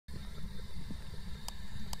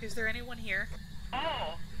Is there anyone here?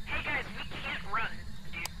 Oh, hey guys, we can't run,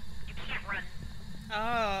 dude. You can't run.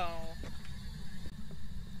 Oh.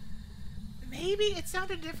 Maybe it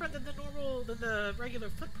sounded different than the regular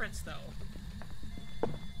footprints, though.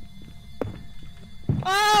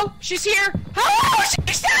 Oh, she's here! Oh,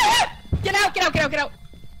 she's here! Get out, get out, get out, get out!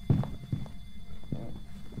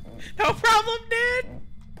 No problem, dude!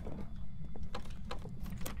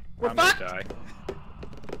 We're fucked! Gonna die.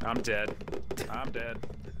 I'm dead. I'm dead.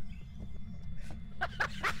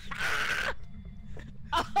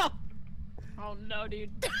 Oh! Oh no, dude.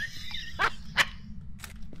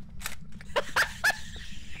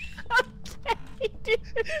 Okay, dude.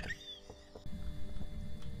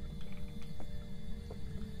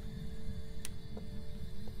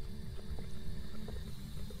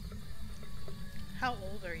 How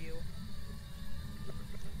old are you?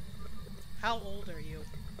 How old are you?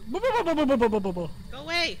 Go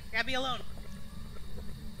away! Gotta be alone.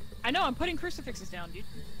 I know, I'm putting crucifixes down, dude.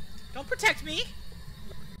 Don't protect me!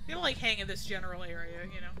 You don't like hang in this general area,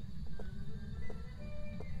 you know.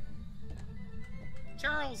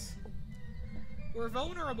 Charles! We're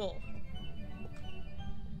vulnerable.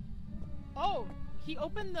 Oh, he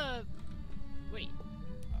opened the... Wait.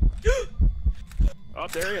 Oh,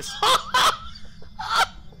 there he is.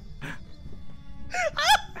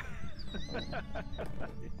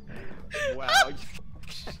 Wow.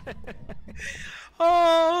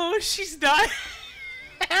 Oh, she's not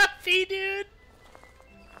happy, dude.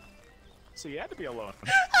 So you had to be alone.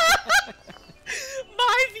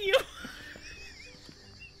 My view.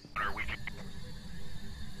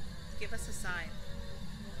 Give us a sign.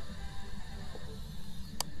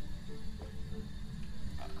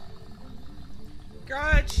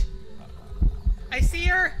 Grudge. I see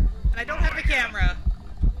her, and I don't have a camera.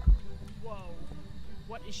 Whoa.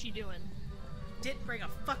 What is she doing? Didn't bring a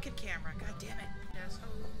fucking camera. God damn it.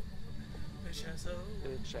 Bitch asshole.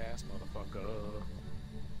 Bitch ass motherfucker.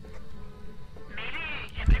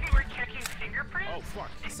 Maybe we're checking fingerprints? Oh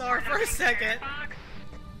fuck. Saw her for a second.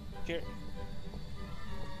 Here.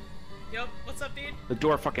 Yep. What's up, dude? The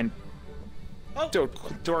door fucking. Oh.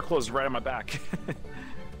 Door closed right on my back.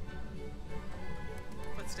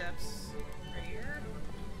 Footsteps. Right here.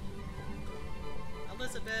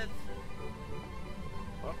 Elizabeth.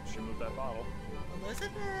 Oh, she moved that bottle.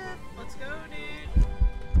 Elizabeth. Let's go, dude.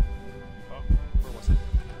 Oh, where was it?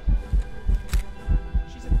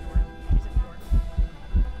 She's at the door. She's at the door.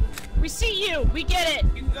 We see you! We get it!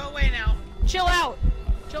 You can go away now. Chill out!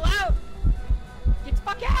 Chill out! Get the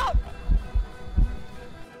fuck out!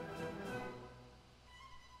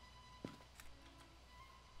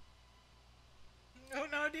 Oh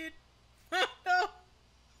no, dude. Oh no.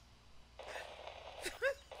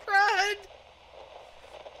 Run.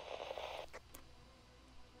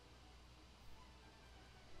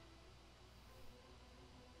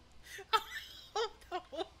 Oh no.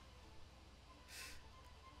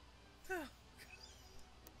 Oh.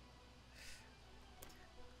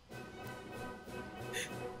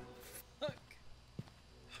 Fuck.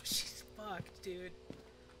 Oh, she's fucked, dude.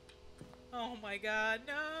 Oh my god,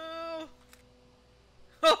 no.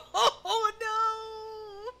 Oh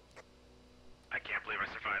no! I can't believe I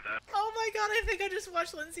survived that. Oh my god, I think I just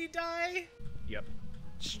watched Lindsay die. Yep.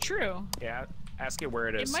 It's true. Yeah. Ask it where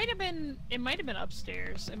it is. It might have been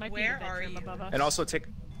upstairs. It might Where be in the are bedroom you? above us. And also take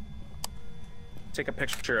a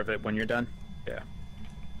picture of it when you're done. Yeah.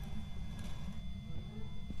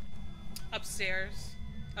 Upstairs.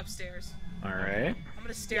 Upstairs. All right. I'm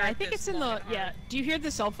gonna stare Yeah, at I think this it's in long the and hard. yeah. Do you hear the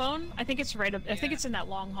cell phone? I think it's right up. I think Yeah. it's in that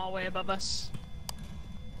long hallway above us.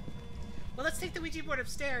 Well, let's take the Ouija board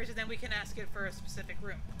upstairs and then we can ask it for a specific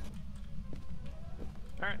room.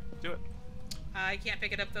 All right. Do it. I can't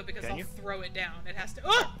pick it up though because Can I'll you? throw it down. It has to.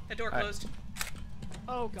 Oh! The door Alright. closed.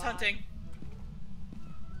 Oh god. It's hunting.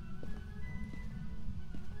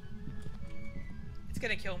 It's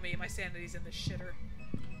gonna kill me. My sanity's in the shitter.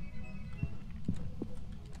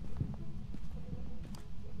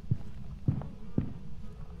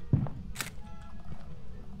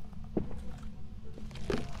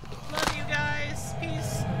 Love you guys.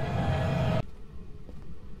 Peace.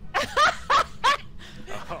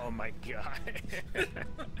 Oh my god.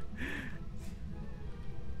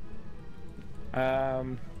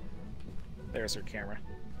 There's her camera.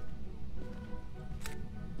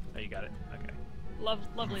 Oh, you got it. Okay.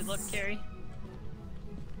 Lovely look, Carrie.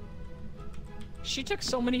 She took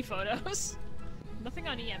so many photos. Nothing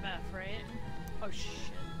on EMF, right? Oh shit.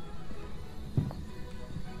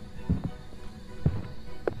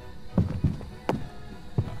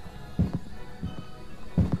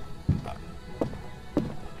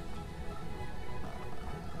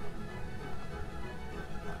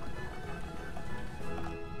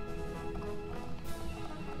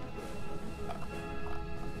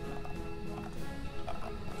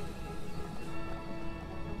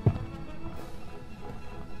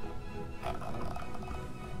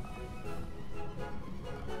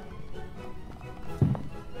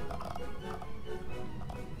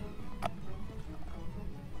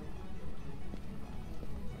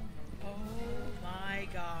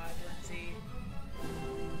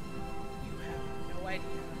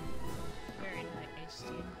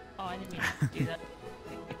 Do that.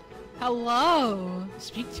 Hello.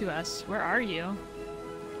 Speak to us. Where are you?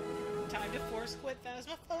 Time to force quit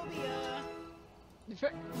Phasmophobia.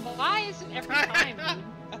 Why is it every time?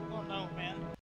 I don't know, man.